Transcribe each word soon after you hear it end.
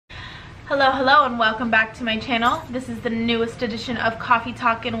Hello and welcome back to my channel. This is the newest edition of Coffee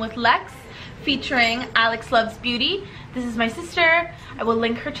Talkin' with Lex featuring Alexlovesbeauty. This is my sister. I will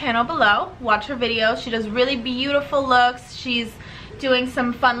link her channel below. Watch her videos. She does really beautiful looks. She's doing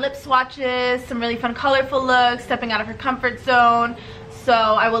some fun lip swatches, some really fun colorful looks, stepping out of her comfort zone. So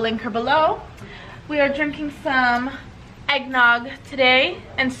I will link her below. We are drinking some eggnog today,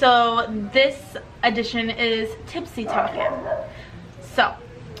 and so this edition is Tipsy Talkin. So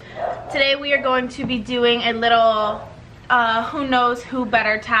today we are going to be doing a little who knows who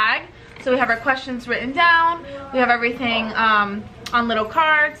better tag. So we have our questions written down, we have everything on little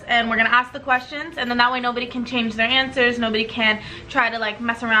cards, and we're gonna ask the questions, and then that way nobody can change their answers, nobody can try to like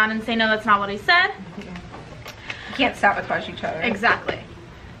mess around and say no, that's not what I said. You can't sabotage each other. Exactly.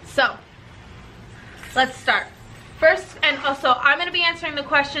 So let's start. First, and also I'm gonna be answering the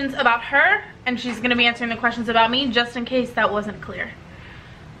questions about her, and she's gonna be answering the questions about me, just in case that wasn't clear.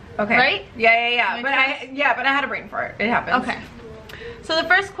 Okay. Right? Yeah. But I had a brain fart. It happens. Okay. So the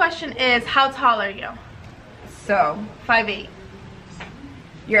first question is, how tall are you? So 5'8".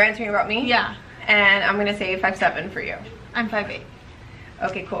 you're answering about me? Yeah. And I'm gonna say 5'7" for you. I'm 5'8".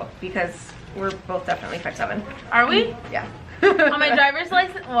 Okay, cool. Because we're both definitely 5'7". Are we? Yeah. On my driver's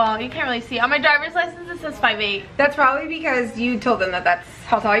license, well, you can't really see. On my driver's license, it says 5'8". That's probably because you told them that that's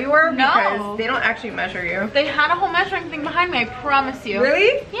how tall you were. No. Because they don't actually measure you. They had a whole measuring thing behind me, I promise you.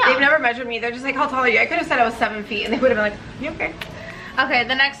 Really? Yeah. They've never measured me. They're just like, how tall are you? I could have said I was 7 feet, and they would have been like, you okay? Okay,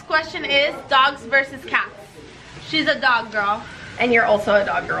 the next question is dogs versus cats. She's a dog girl. And you're also a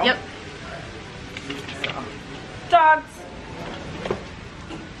dog girl. Yep. So, dogs.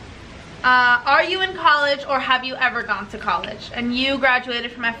 Are you in college, or have you ever gone to college? And you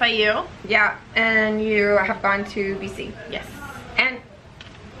graduated from FIU. Yeah, and you have gone to BC. Yes. And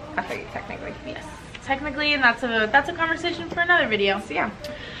FIU, technically. Yes. Technically, and that's a conversation for another video. So yeah.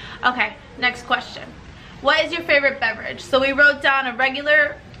 Okay, next question. What is your favorite beverage? So we wrote down a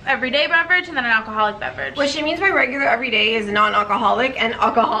regular everyday beverage and then an alcoholic beverage. What she means by regular everyday is non-alcoholic and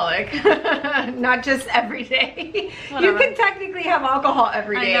alcoholic. Not just everyday. You can technically have alcohol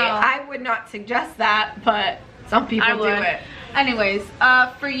every day. I would not suggest that, but some people do it. Anyways,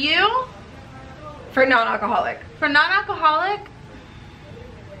 for you? For non-alcoholic. For non-alcoholic,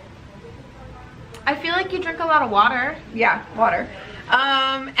 I feel like you drink a lot of water. Yeah, water.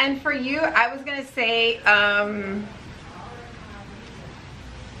 And for you, I was gonna say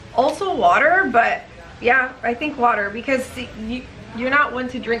also water, but yeah, I think water, because you're not one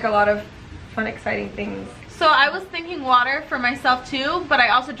to drink a lot of fun, exciting things. So I was thinking water for myself too, but I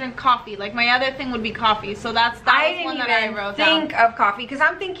also drink coffee. Like my other thing would be coffee. So that was one that I wrote down. I didn't think of coffee, because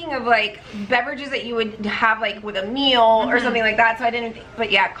I'm thinking of like beverages that you would have like with a meal or something like that. So I didn't,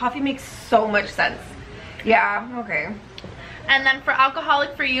 but yeah, coffee makes so much sense. Yeah, okay. And then for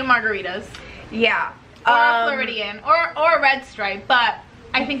alcoholic, for you, margaritas. Yeah. Or a Floridian, or a Red Stripe, but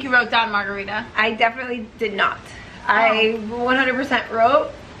I think you wrote down margarita. I definitely did not. I 100% wrote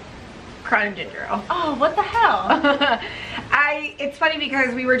Crown and Ginger Ale. Oh, what the hell? It's funny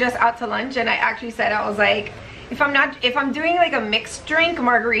because we were just out to lunch, and I actually said, I was like, if I'm doing like a mixed drink,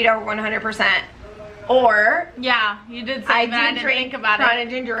 margarita 100%. Or yeah, you did say I that. did drink Crown and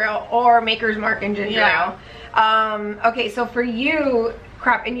Ginger Ale or Maker's Mark and Ginger Ale. Okay, so for you,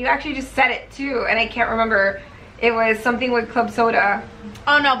 crap, and you actually just said it too, and I can't remember. It was something with club soda.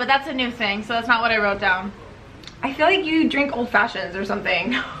 Oh no, but that's a new thing, so that's not what I wrote down. I feel like you drink old fashions or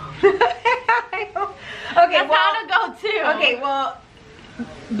something. Okay, that's how to go too. Okay, well,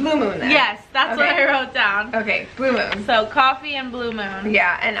 Blue Moon then. Yes, that's what I wrote down. Okay, Blue Moon. So coffee and Blue Moon.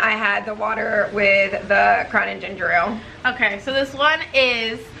 Yeah, and I had the water with the Crown and Ginger Ale. Okay, so this one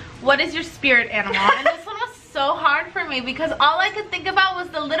is, what is your spirit animal? And this one was so hard for me because all I could think about was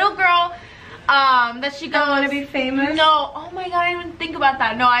the little girl that she goes, I want to be famous. No, oh my god, I didn't even think about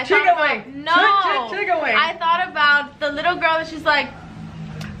that. No, I thought about, I thought about the little girl that she's like,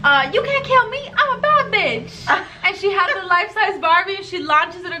 you can't kill me, I'm a bad bitch. And she has the life-size Barbie and she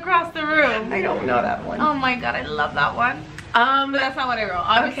launches it across the room. I don't know that one. Oh my god, I love that one. But that's not what I wrote,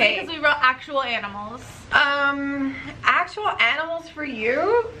 obviously, because we wrote actual animals. Actual animals for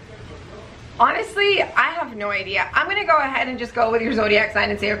you? Honestly, I have no idea. I'm gonna go ahead and just go with your zodiac sign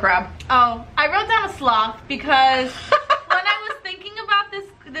and say a crab. Oh, I wrote down a sloth because when I was thinking about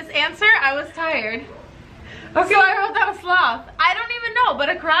this answer, I was tired. Okay. So I wrote down a sloth. I don't even know, but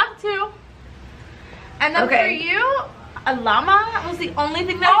a crab too. And then for you, a llama was the only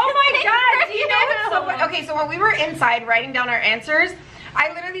thing that I could think. You know what's so funny? Okay, so when we were inside writing down our answers,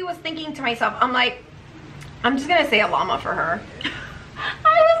 I literally was thinking to myself, I'm like, I'm just gonna say a llama for her.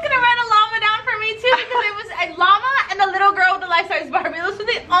 I was gonna write a llama down for me too, because it was a llama and the little girl with the life-size Barbie. Those are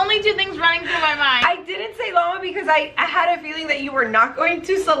the only two things running through my mind. I didn't say llama because I had a feeling that you were not going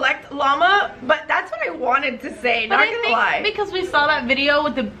to select llama, but that's what I wanted to say, not gonna lie. Because we saw that video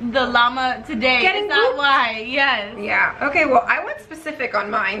with the llama today. Is that why? Yes. Yeah, okay, well, I went specific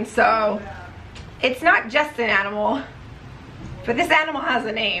on mine, so it's not just an animal, but this animal has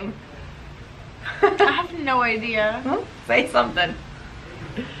a name. I have no idea. Well, say something.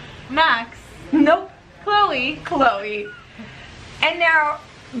 Max. Nope. Chloe. Chloe. And now,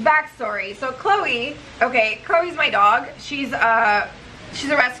 backstory. So Chloe, okay, Chloe's my dog. She's a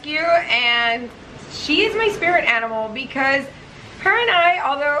rescue, and she is my spirit animal because her and I,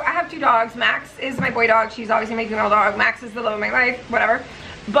 although I have two dogs, Max is my boy dog. She's obviously my female dog. Max is the love of my life, whatever.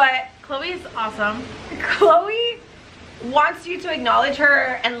 But Chloe is awesome. Chloe wants you to acknowledge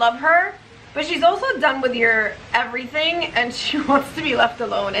her and love her, but she's also done with your everything, and she wants to be left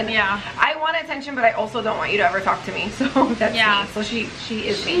alone. And yeah, I want attention, but I also don't want you to ever talk to me. So that's me. So she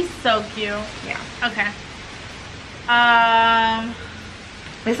is me. She's so cute. Yeah. Okay.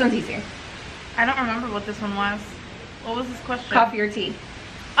 This one's easier. I don't remember what this one was. What was this question? Coffee or tea?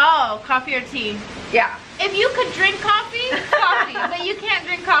 Oh, coffee or tea. Yeah. If you could drink coffee, coffee. But you can't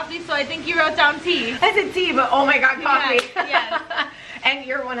drink coffee, so I think you wrote down tea. I said tea, but oh my god, coffee. Yes. And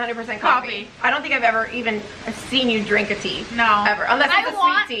you're 100% coffee. I don't think I've ever even seen you drink a tea. No. Ever. Unless it's a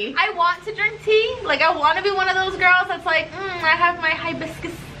sweet tea. I want to drink tea. Like, I want to be one of those girls that's like, I have my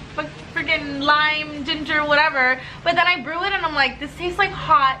hibiscus, freaking lime, ginger, whatever. But then I brew it and I'm like, this tastes like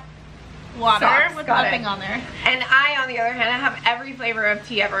hot water with nothing on there. And I, on the other hand, I have every flavor of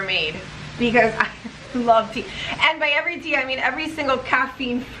tea ever made because I love tea. And by every tea, I mean every single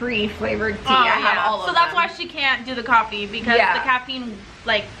caffeine-free flavored tea. I have all of them. So that's why she can't do the coffee, because the caffeine,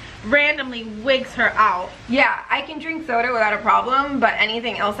 like, randomly wigs her out. Yeah, I can drink soda without a problem, but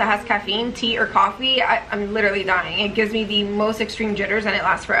anything else that has caffeine, tea or coffee, I'm literally dying. It gives me the most extreme jitters, and it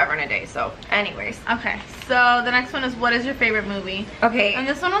lasts forever and a day. So anyways. Okay, so the next one is, what is your favorite movie? Okay. And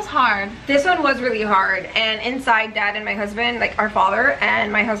this one was hard. This one was really hard, and inside, Dad and my husband, like our father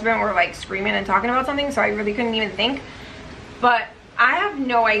and my husband, were like screaming and talking about something, so I really couldn't even think. But I have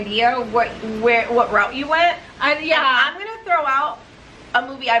no idea what route you went. Yeah. I'm gonna throw out a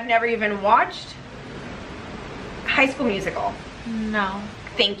movie I've never even watched. High School Musical. No.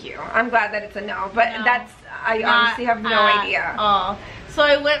 Thank you. I'm glad that it's a no, but I honestly have no idea. Oh, so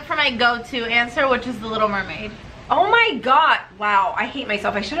I went for my go-to answer, which is The Little Mermaid. Oh my god! Wow, I hate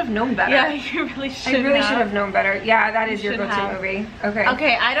myself. I should have known better. Yeah, you really should. I really should have known better. Yeah, that is your go-to movie. Okay.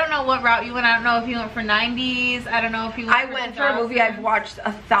 Okay, I don't know what route you went. I don't know if you went for 90s. I don't know if you went I went for a movie I've watched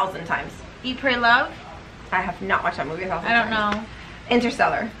 1,000 times. Eat, Pray, Love? I have not watched that movie 1,000 times. I don't know.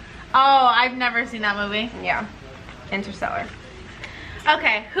 Interstellar. Oh, I've never seen that movie. Yeah, Interstellar.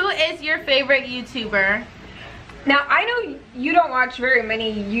 Okay, who is your favorite YouTuber? Now, I know you don't watch very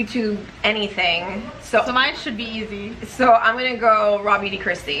many YouTube anything, so mine should be easy. So I'm gonna go Raw Beauty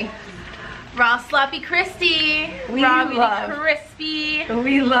Christy. Raw Sloppy Christy. Raw Beauty Crispy.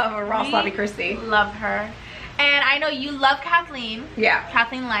 We love a Raw Sloppy Christy. Love her. And I know you love Kathleen. Yeah.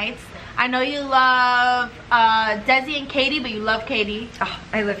 Kathleen Lights. I know you love Desi and Katie, but you love Katie. Oh,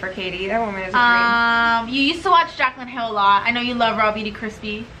 I live for Katie. That woman is a dream. You used to watch Jaclyn Hill a lot. I know you love Raw Beauty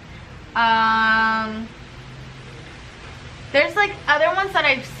Crispy. There's like other ones that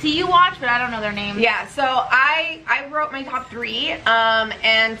I see you watch, but I don't know their names. Yeah, so I wrote my top 3,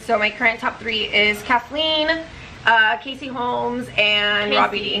 and so my current top 3 is Kathleen, Casey Holmes, and Raw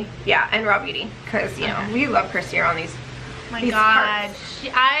Beauty. Yeah, and Raw Beauty, because you know we love Christy on these. My God,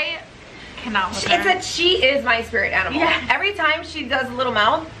 I cannot with her. She is my spirit animal. Yeah. Every time she does a little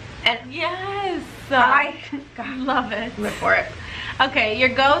mouth, and yes, I love it. Live for it. Okay, your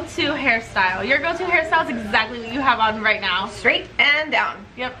go-to hairstyle. Your go-to hairstyle is exactly what you have on right now. Straight and down.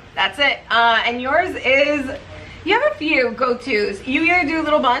 Yep. That's it. And yours is, you have a few go-tos. You either do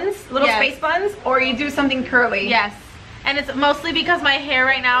little buns, little space buns, or you do something curly. Yes. And it's mostly because my hair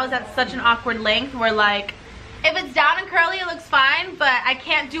right now is at such an awkward length where like, if it's down and curly, it looks fine, but I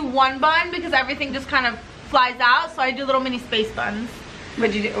can't do one bun because everything just kind of flies out, so I do little mini space buns.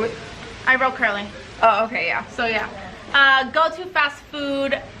 What'd you do? I wrote curly. Oh, okay, yeah. So yeah. Go-to fast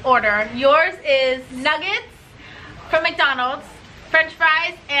food order. Yours is nuggets from McDonald's, French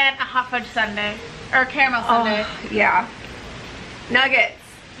fries, and a hot fudge sundae or caramel sundae. Oh, yeah. Nuggets.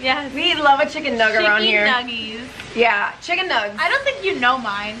 Yes. We love a chicken nugget around here. Chicken nuggies. Yeah, chicken nugs. I don't think you know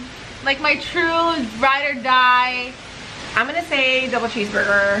mine. Like my true ride or die. I'm gonna say double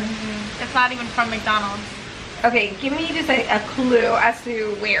cheeseburger. It's not even from McDonald's. Okay, give me just a clue as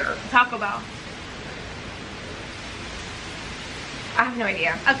to where. Taco Bell. I have no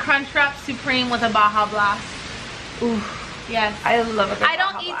idea. A Crunchwrap Supreme with a Baja Blast. Ooh. Yes. I love it. I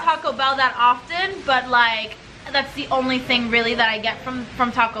don't eat Taco Bell that often, but like that's the only thing really that I get from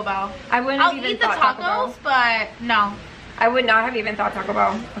Taco Bell. I'll eat the tacos, but no. I would not have even thought Taco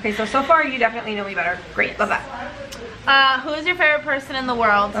Bell. Okay, so far you definitely know me better. Great, love that. Who is your favorite person in the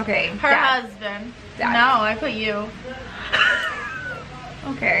world? Okay. Her Dad. husband. Dad. No, I put you.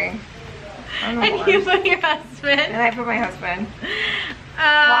 Okay. And you put your husband. And I put my husband.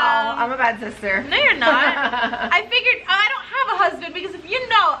 Wow, I'm a bad sister. No, you're not. I figured I don't have a husband because if you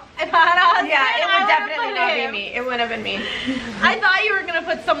know if I had a husband, yeah, it would definitely not him. be me. It wouldn't have been me. I thought you were gonna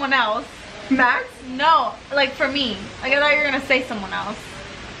put someone else. Max? No, like for me. Like I thought you were gonna say someone else.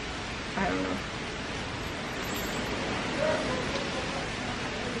 I don't know.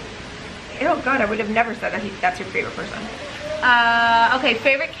 Oh God, I would have never said that that's your favorite person. Okay,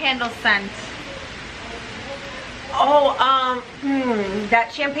 favorite candle scent. Oh,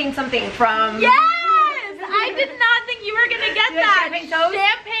 that champagne something from... Yes! I did not think you were gonna get that. Champagne toast?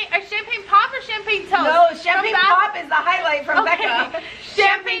 Champagne pop or champagne toast? No, champagne pop is the highlight from Becca.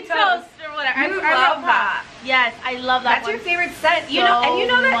 Champagne toast or whatever. I love that. Yes, I love that. That's your favorite scent. So you know, and you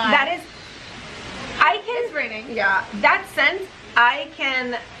know that much. that is... It's raining. Yeah, that scent, I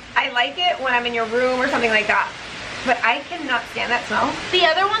like it when I'm in your room or something like that. But I cannot stand that smell. The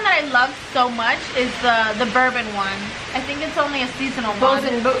other one that I love so much is the bourbon one. I think it's only a seasonal one.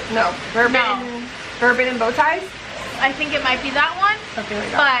 Bourbon and bow ties? I think it might be that one. Something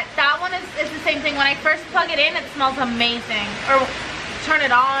like that. But that one is the same thing. When I first plug it in, it smells amazing. Or turn it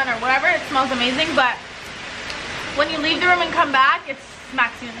on or whatever, it smells amazing. But when you leave the room and come back, it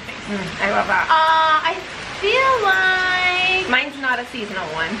smacks you in the face. I love that. I feel like... Mine's not a seasonal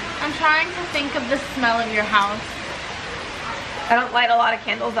one. I'm trying to think of the smell of your house. I don't light a lot of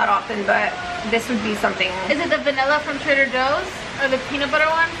candles that often, but this would be something. Is it the vanilla from Trader Joe's? Or the peanut butter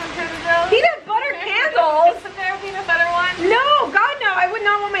one from Trader Joe's? Peanut butter candles? Is there a peanut butter one? No, God no. I would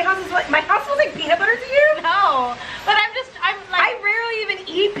not want my house my house smells like peanut butter to you? No. But I'm like... I rarely even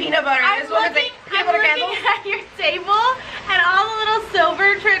eat peanut butter. I'm looking at your table and all the little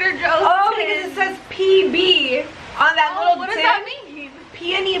silver Trader Joe's Oh, because it says PB on that little tin. What does that mean?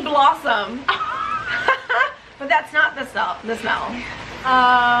 Peony blossom. But that's not the smell.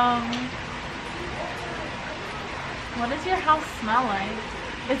 What does your house smell like?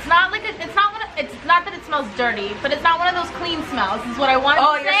 It's not that it smells dirty, but it's not one of those clean smells. Is what I wanted to say.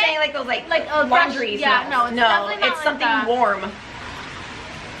 Oh, you're saying like those laundry smells. Yeah, no, it's like something that. warm.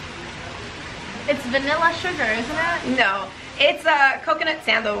 It's vanilla sugar, isn't it? No, it's coconut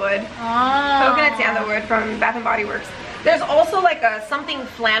sandalwood. Oh. Coconut sandalwood from Bath and Body Works. There's also like a something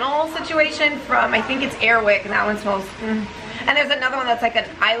flannel situation from, I think it's Airwick, and that one smells, And there's another one that's like an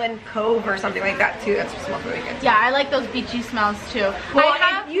Island Cove or something like that too, that smells really good. Yeah, I like those beachy smells too.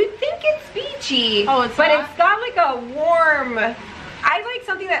 Well, you think it's beachy, but it's got like a warm, I like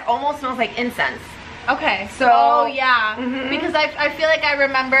something that almost smells like incense. Okay. So. Oh yeah, because I feel like I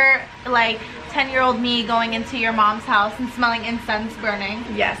remember like 10-year-old me going into your mom's house and smelling incense burning.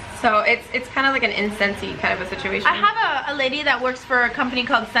 Yes. So it's kind of like an incensey kind of a situation. I have a lady that works for a company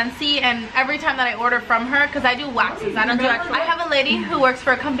called Scentsy, and every time that I order from her, because I do waxes, I don't do actual. I have a lady who works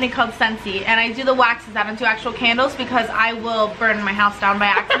for a company called Scentsy, and I do the waxes. I don't do actual candles because I will burn my house down by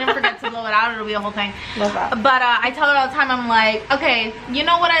accident, forget to blow it out, it'll be a whole thing. Love that. But I tell her all the time, I'm like, okay, you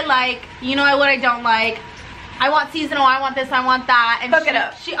know what I like, you know what I don't like. I want seasonal, I want this, I want that. And Hook it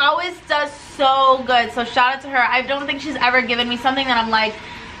up. She always does so good. So shout out to her. I don't think she's ever given me something that I'm like,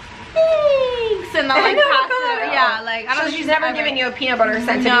 thanks, and I'm like, pass it. Yeah, like I don't. So she's never given you a peanut butter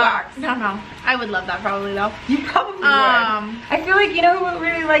scented wax. No. I would love that probably though. You probably would. I feel like, you know who would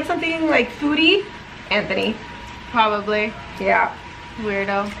really like something like foodie? Anthony. Probably. Yeah.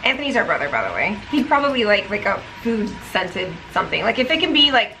 Weirdo. Anthony's our brother, by the way. He'd probably like a food scented something. Like if it can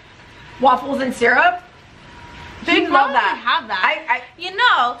be like waffles and syrup. They love that. Have that. You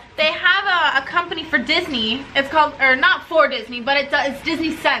know, they have a company for Disney. It's called, or not for Disney, but it's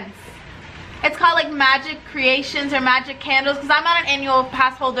Disney Scents. It's called like Magic Creations or Magic Candles, because I'm on an annual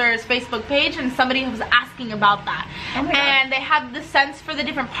pass holder's Facebook page, and somebody was asking about that. Oh my God. And they have the scents for the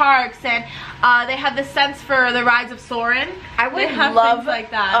different parks, and they have the scents for the rides of Soarin'. I would love like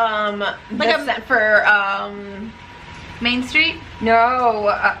that. Like a scent for Main Street? No,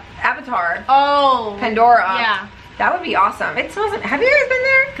 Avatar. Oh. Pandora. Yeah. That would be awesome. It smells. Have you guys been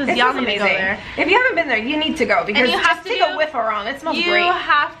there? Because y'all need to go there. If you haven't been there, you need to go, because you just take a whiff around. It smells great. You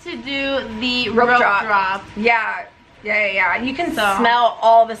have to do the rope drop. Yeah. You can smell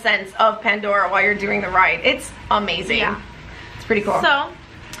all the scents of Pandora while you're doing the ride. It's amazing. Yeah. It's pretty cool. So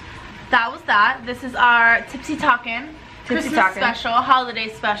that was that. This is our Tipsy Talkin' Christmas special, holiday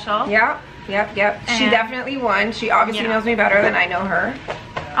special. Yeah. Yep. And she definitely won. She obviously knows me better than I know her.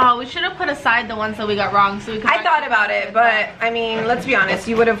 Oh, we should have put aside the ones that we got wrong so we could. I thought about it, but I mean, let's be honest.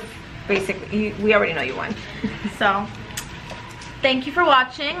 You would have basically. We already know you won. So, thank you for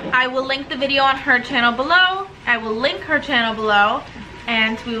watching. I will link the video on her channel below. I will link her channel below,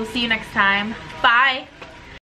 and we will see you next time. Bye.